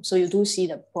 So you do see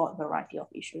the broad variety of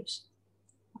issues.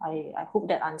 I hope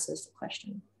that answers the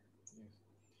question.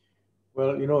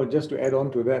 Well, you know, just to add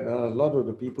on to that, a lot of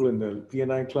the people in the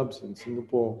P&I clubs in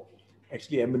Singapore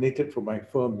actually emanated from my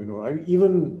firm. You know,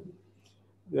 even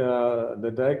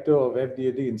the director of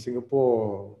FDAD in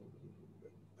Singapore,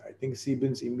 I think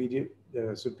Sebin's immediate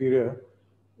superior,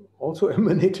 also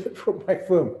emanated from my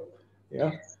firm.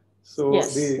 Yeah. So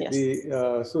yes,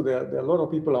 so there are a lot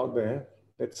of people out there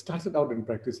that started out in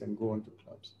practice and go on to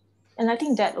clubs. And I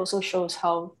think that also shows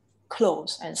how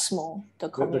close and small the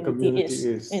community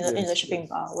is in the shipping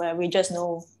bar, where we just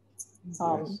know,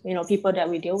 you know, people that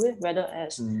we deal with, whether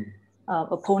as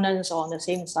opponents or on the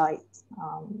same side.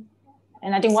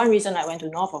 And I think one reason I went to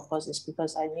North, of course, is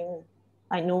because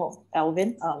I know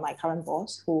Alvin, my current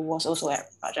boss, who was also at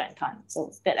Raja and Tan.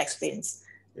 So that explains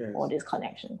all these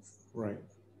connections. Right.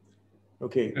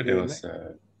 Okay. There was,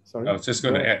 sorry? I was just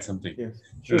going to add something. Yes.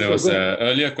 Sure, there was an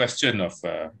earlier question of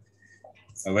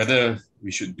whether we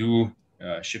should do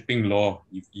shipping law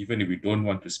even if we don't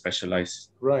want to specialize.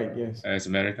 Right. Yes. As a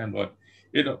maritime law,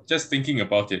 you know, just thinking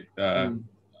about it.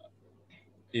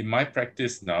 In my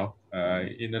practice now,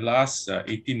 in the last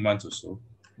 18 months or so,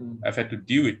 I've had to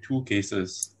deal with two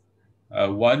cases.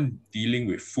 One dealing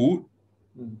with food,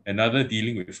 another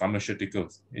dealing with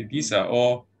pharmaceuticals. And these are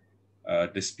all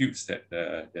disputes that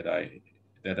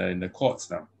are in the courts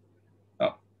now.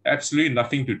 Absolutely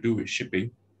nothing to do with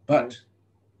shipping, but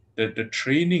the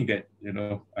training that, you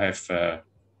know, I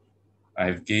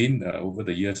have gained over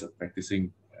the years of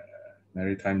practicing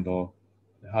maritime law,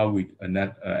 how we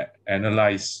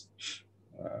analyze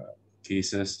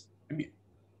cases. I mean,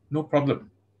 no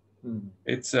problem.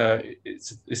 It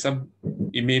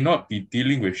may not be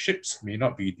dealing with ships, may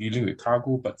not be dealing with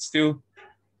cargo, but still,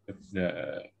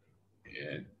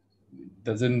 it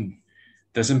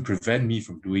doesn't prevent me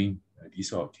from doing these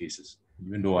sort of cases,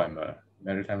 even though I'm a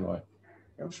maritime lawyer.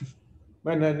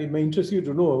 And it may interest you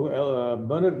to know,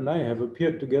 Bernard and I have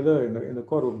appeared together in the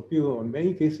Court of Appeal on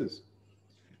many cases,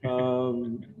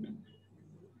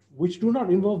 which do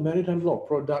not involve maritime law,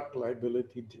 product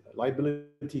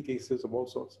liability cases of all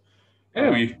sorts. Yeah,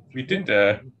 we did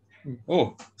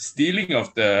stealing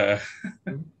of the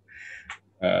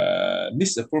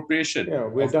misappropriation. Yeah,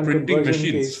 we've done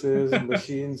conversion cases,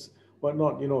 machines,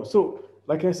 whatnot, you know. So,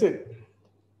 like I said,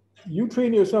 you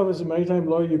train yourself as a maritime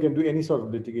lawyer, you can do any sort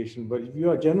of litigation. But if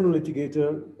you are a general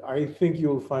litigator, I think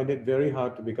you'll find it very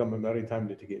hard to become a maritime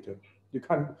litigator. You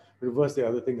can't reverse the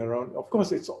other thing around. Of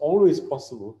course, it's always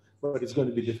possible, but it's going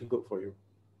to be difficult for you.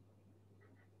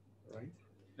 Right?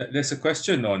 There's a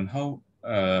question on how,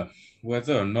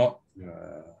 whether or not,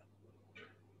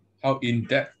 how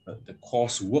in-depth the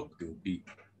course work will be.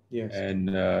 Yes. And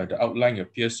the outline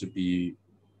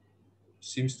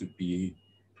seems to be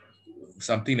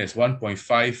something that's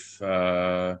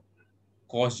 1.5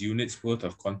 course units worth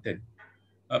of content.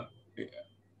 I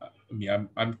mean,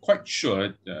 I'm quite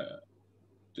sure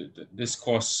this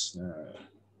course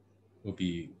will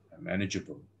be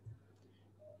manageable.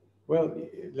 Well,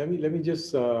 let me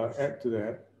just add to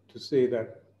that to say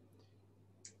that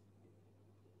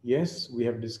yes, we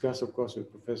have discussed, of course, with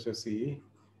Professor C,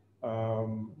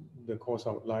 the course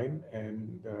outline,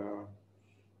 and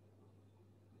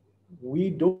we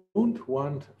don't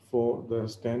want for the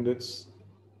standards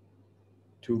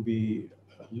to be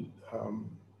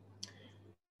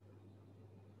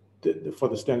for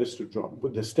the standards to drop,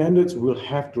 but the standards will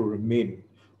have to remain.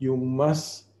 You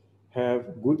must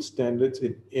have good standards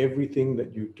in everything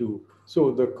that you do. So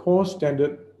the core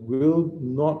standard will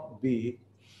not be,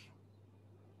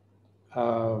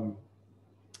 to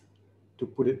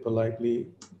put it politely,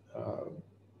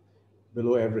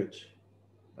 below average,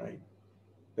 right?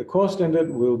 The core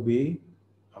standard will be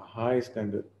a high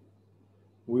standard.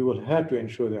 We will have to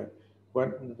ensure that.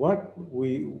 But what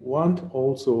we want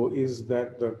also is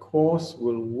that the course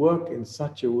will work in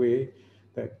such a way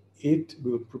that it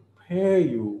will prepare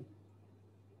you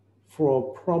for a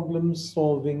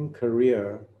problem-solving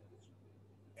career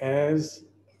as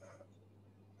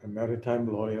a maritime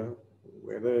lawyer,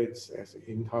 whether it's as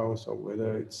in-house or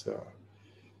whether it's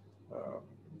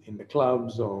in the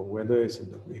clubs or whether it's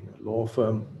in a law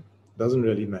firm, doesn't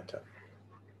really matter.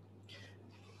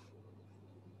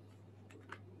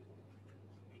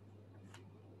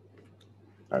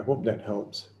 I hope that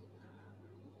helps.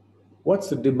 What's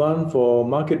the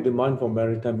market demand for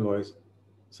maritime lawyers?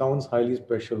 Sounds highly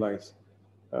specialized.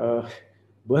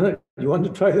 Bernard, you want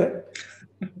to try that?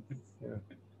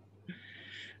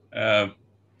 Yeah.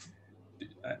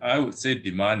 I would say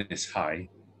demand is high,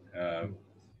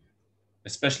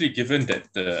 especially given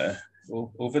that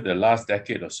over the last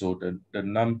decade or so, the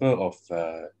number of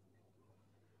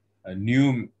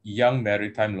new young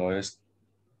maritime lawyers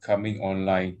coming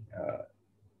online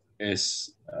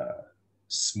is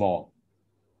small,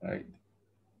 right?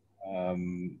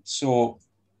 So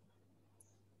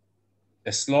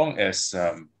as long as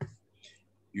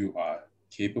you are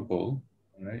capable,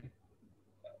 right,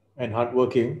 And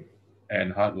hardworking.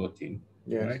 and hardworking,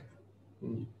 Yes. right,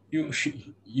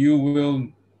 you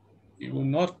will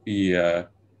not be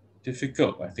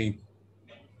difficult, I think,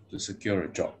 to secure a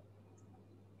job.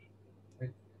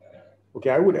 Right? Okay,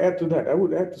 I would add to that. I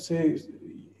would add to say,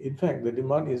 in fact, the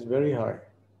demand is very high.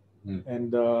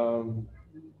 And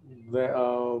there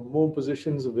are more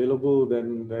positions available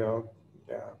than there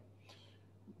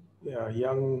are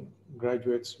young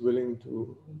graduates willing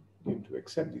to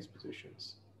accept these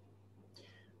positions.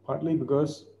 Partly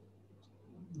because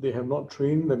they have not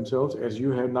trained themselves as you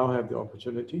now have the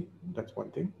opportunity. That's one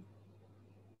thing.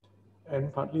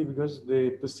 And partly because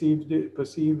they perceive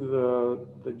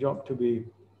the job to be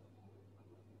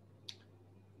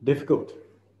difficult.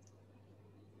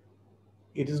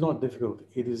 It is not difficult.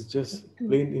 It is just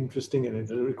plain interesting, and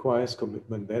it requires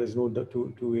commitment. There is no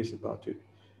two ways about it.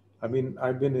 I mean,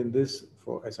 I've been in this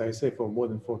for, as I say, for more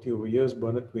than 40 over years,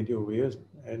 Bernard 20 over years,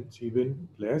 and Stephen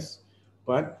less.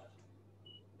 But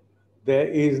there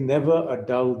is never a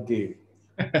dull day.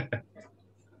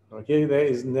 Okay, there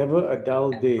is never a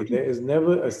dull day. There is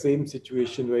never a same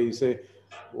situation where you say,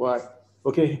 what?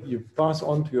 Okay, you pass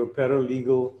on to your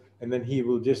paralegal, and then he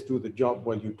will just do the job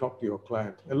while you talk to your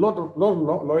client. A lot of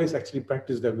lawyers actually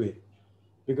practice that way,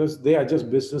 because they are just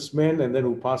businessmen, and then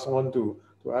who pass on to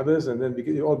others, and then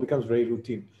it all becomes very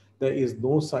routine. There is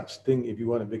no such thing if you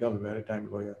want to become a maritime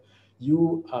lawyer.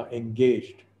 You are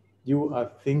engaged, you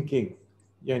are thinking,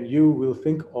 and you will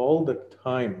think all the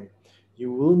time.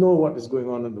 You will know what is going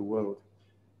on in the world.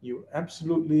 You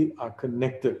absolutely are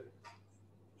connected.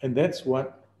 And that's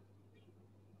what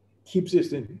keeps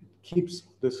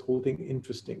this whole thing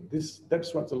interesting.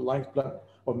 That's what the lifeblood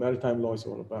of maritime law is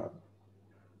all about.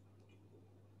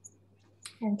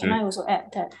 And can I also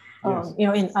add that, Yes.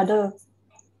 in other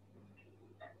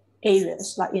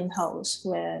areas like in-house,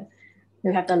 where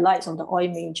you have the likes of the oil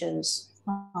majors,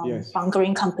 Yes.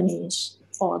 bunkering companies,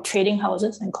 or trading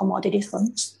houses and commodity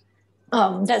firms,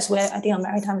 that's where I think a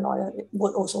maritime lawyer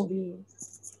would also be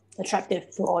attractive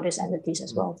to all these entities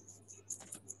as well.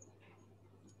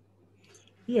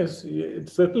 Yes,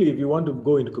 certainly. If you want to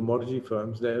go into commodity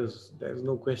firms, there's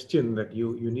no question that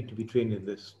you need to be trained in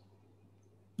this.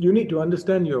 You need to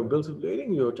understand your bills of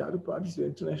lading, your charter parties, your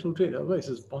international trade. Otherwise,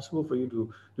 it's possible for you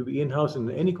to be in-house in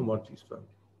any commodities firm.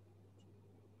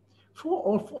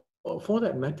 For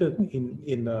that matter, in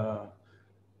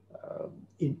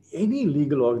any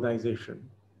legal organization,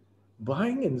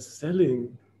 buying and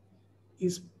selling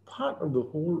is part of the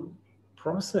whole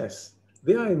process.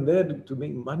 They are in there to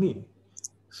make money.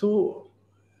 So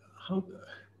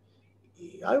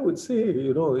I would say,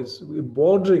 it's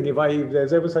bordering, if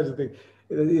there's ever such a thing,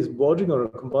 it's bordering on a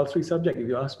compulsory subject, if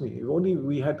you ask me. If only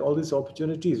we had all these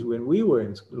opportunities when we were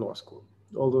in law school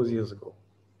all those years ago.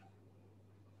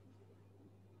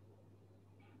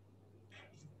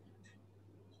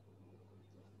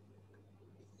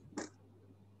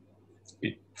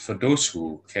 For those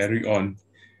who carry on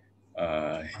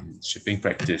shipping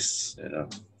practice,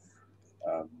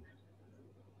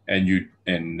 and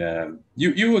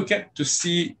you will get to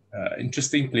see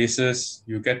interesting places.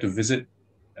 You get to visit,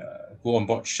 go on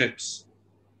board ships,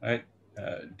 right?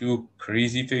 Do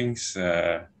crazy things,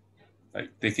 like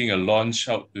taking a launch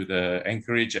out to the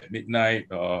anchorage at midnight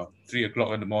or 3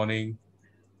 o'clock in the morning,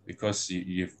 because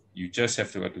you just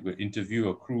have to go interview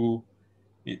a crew.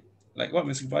 Like what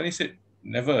Mr. Gopani said,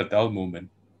 never a dull moment.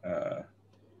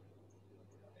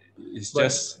 It's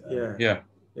just yeah.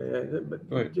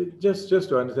 But just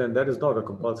to understand, that is not a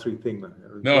compulsory thing.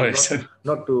 No,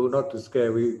 not to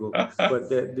scare people, but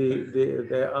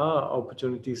there are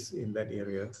opportunities in that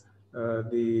area.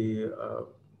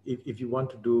 If you want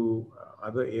to do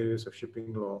other areas of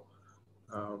shipping law,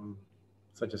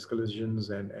 such as collisions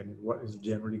and what is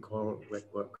generally called wet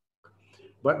work,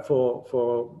 but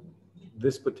for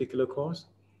this particular course,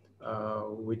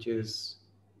 which is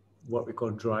what we call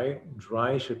dry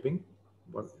shipping.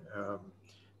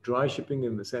 Dry shipping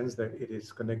in the sense that it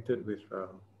is connected with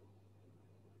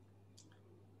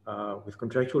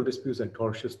contractual disputes and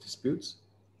tortious disputes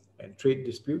and trade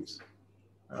disputes.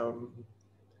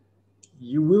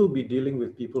 you will be dealing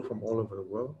with people from all over the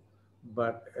world,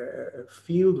 but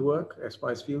field work, as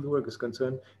far as field work is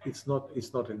concerned, it's not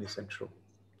an essential.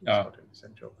 It's not an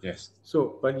essential. Yes.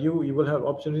 So, but you will have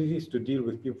opportunities to deal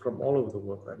with people from all over the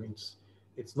world. I mean,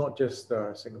 it's not just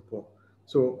Singapore.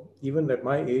 So even at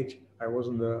my age, I was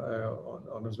on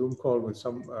a Zoom call with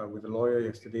with a lawyer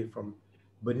yesterday from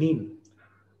Benin.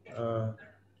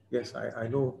 Yes, I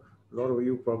know a lot of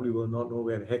you probably will not know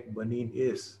where the heck Benin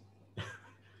is.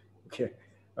 Okay,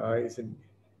 it's in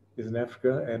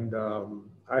Africa, and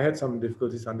I had some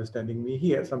difficulties understanding me.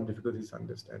 He had some difficulties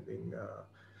understanding.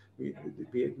 We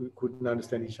couldn't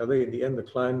understand each other. In the end, the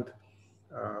client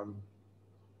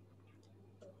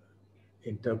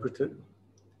interpreted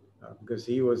because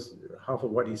half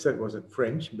of what he said was in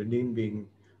French, Benin being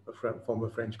a former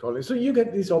French colony. So you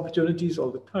get these opportunities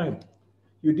all the time.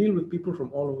 You deal with people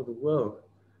from all over the world,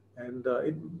 and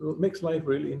it makes life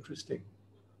really interesting.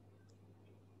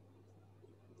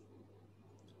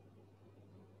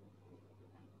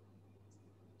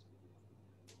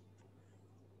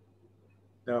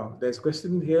 Now, there's a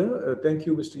question here. Thank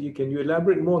you, Mr. Yi. Can you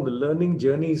elaborate more on the learning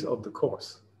journeys of the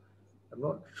course? I'm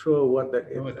not sure what that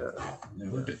is.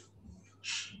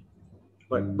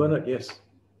 But Bernard, yes.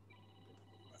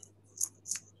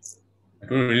 I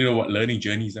don't really know what learning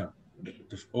journeys are.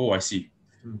 Oh, I see.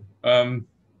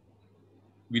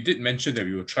 We did mention that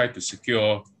we will try to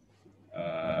secure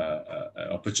an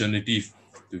opportunity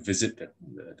to visit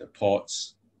the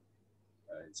ports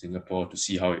in Singapore to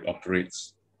see how it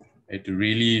operates, and to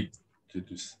really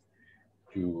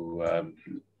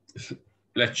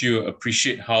let you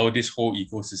appreciate how this whole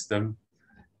ecosystem,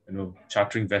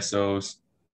 chartering vessels,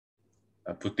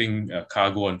 putting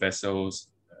cargo on vessels,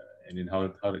 and then how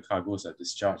the cargoes are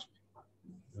discharged,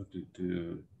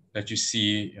 to let you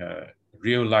see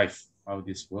real life how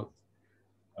this works.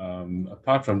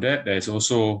 Apart from that, there's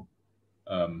also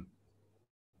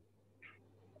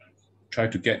try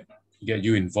to get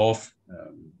you involved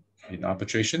in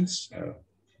arbitrations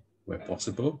where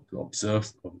possible, to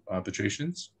observe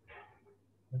arbitrations.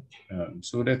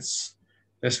 So that's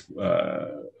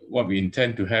what we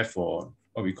intend to have for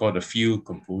what we call the field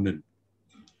component.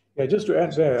 Yeah, just to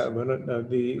add there, when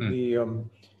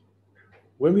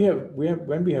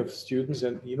we have students,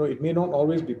 and it may not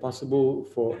always be possible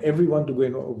for everyone to go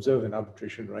and observe an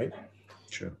arbitration, right?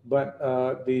 Sure. But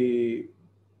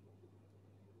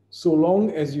so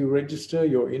long as you register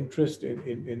your interest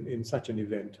in such an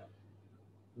event,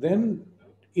 then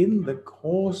in the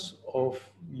course of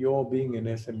your being in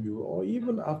SMU, or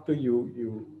even after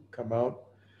you come out,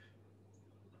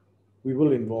 we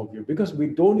will involve you, because we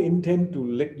don't intend to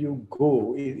let you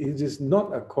go. It is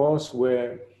not a course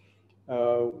where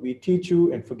we teach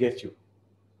you and forget you.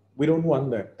 We don't want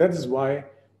that. That is why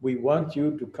we want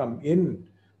you to come in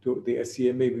to the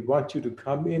SCMA. We want you to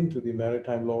come into the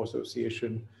Maritime Law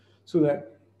Association, so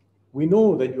that we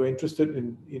know that you're interested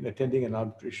in attending an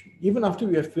arbitration, even after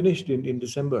we have finished in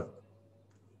December.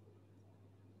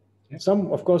 Yeah.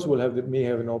 Some, of course, may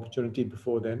have an opportunity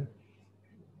before then.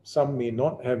 Some may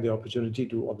not have the opportunity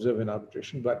to observe an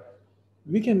arbitration, but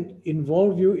we can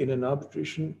involve you in an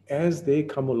arbitration as they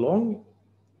come along.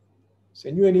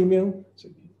 Send you an email.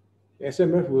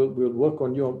 SMF will work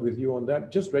with you on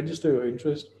that. Just register your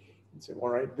interest and say, all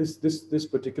right, this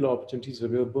particular opportunity is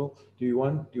available. Do you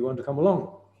want to come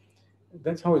along?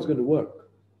 That's how it's going to work.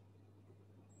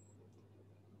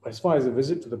 As far as the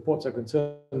visit to the ports are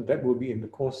concerned, that will be in the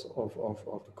course of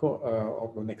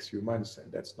the next few months,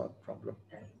 and that's not a problem.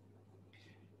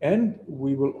 And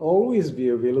we will always be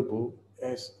available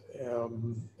as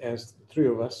the three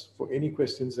of us for any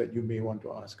questions that you may want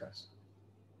to ask us.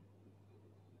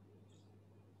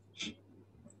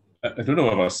 I don't know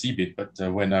about CBIT, but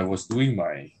when I was doing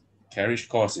my Carriage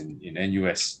course in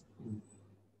NUS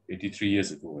 22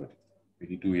 years ago,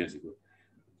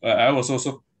 I was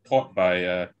also taught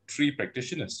by 3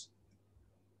 practitioners.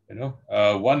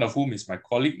 One of whom is my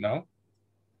colleague now.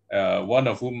 One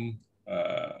of whom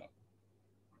I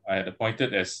had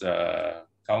appointed as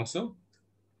counsel,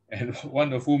 and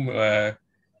one of whom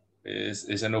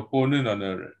is an opponent on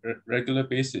a regular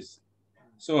basis.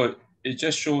 So it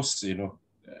just shows,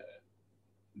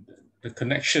 the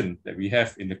connection that we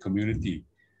have in the community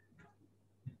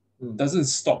doesn't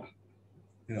stop,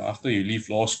 after you leave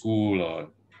law school or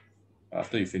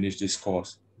after you finish this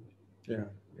course. Yeah.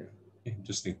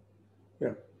 Interesting.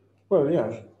 Yeah. Well,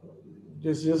 yeah.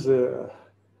 Just to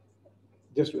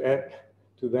add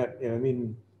to that, I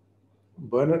mean,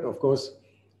 Bernard, of course,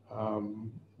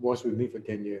 was with me for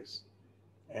 10 years,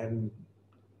 and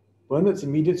Bernard's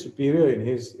immediate superior in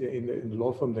the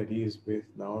law firm that he is with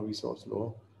now, Resource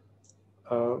Law,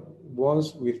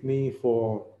 was with me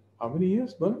for how many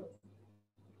years, Bernard?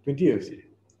 20 years.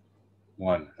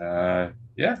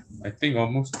 Yeah, I think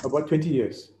almost. About 20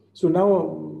 years. So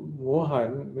now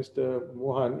Mr.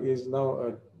 Mohan is now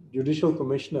a judicial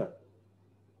commissioner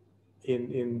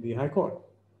in the High Court.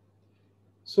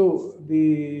 So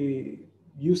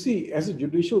you see, as a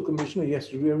judicial commissioner, he has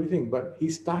to do everything, but he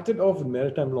started off in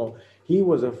maritime law. He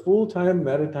was a full-time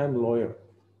maritime lawyer,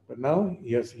 but now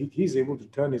he's able to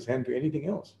turn his hand to anything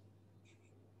else.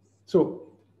 So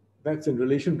that's in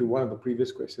relation to one of the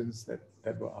previous questions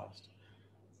that were asked.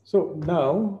 So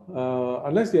now,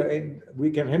 unless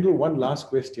we can handle one last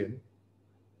question,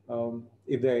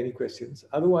 if there are any questions.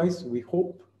 Otherwise, we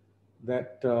hope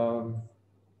that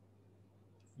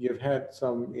you've had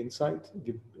some insight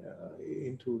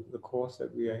into the course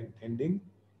that we are intending,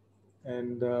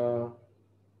 and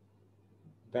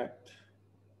that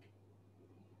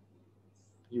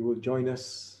you will join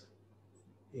us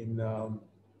in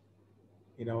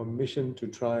our mission to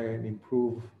try and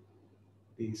improve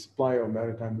the supply of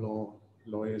maritime law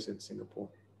lawyers in Singapore.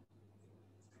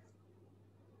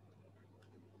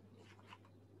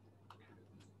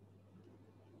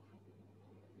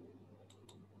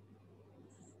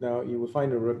 Now you will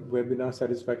find a webinar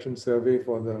satisfaction survey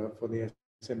for the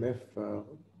SMF.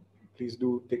 Please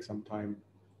do take some time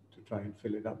to try and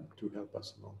fill it up to help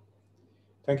us know.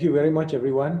 Thank you very much,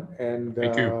 everyone. And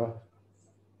Thank you.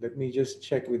 Let me just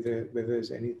check whether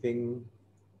there's anything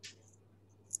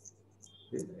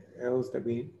else that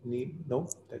we need. No,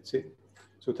 that's it.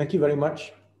 So thank you very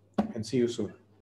much and see you soon.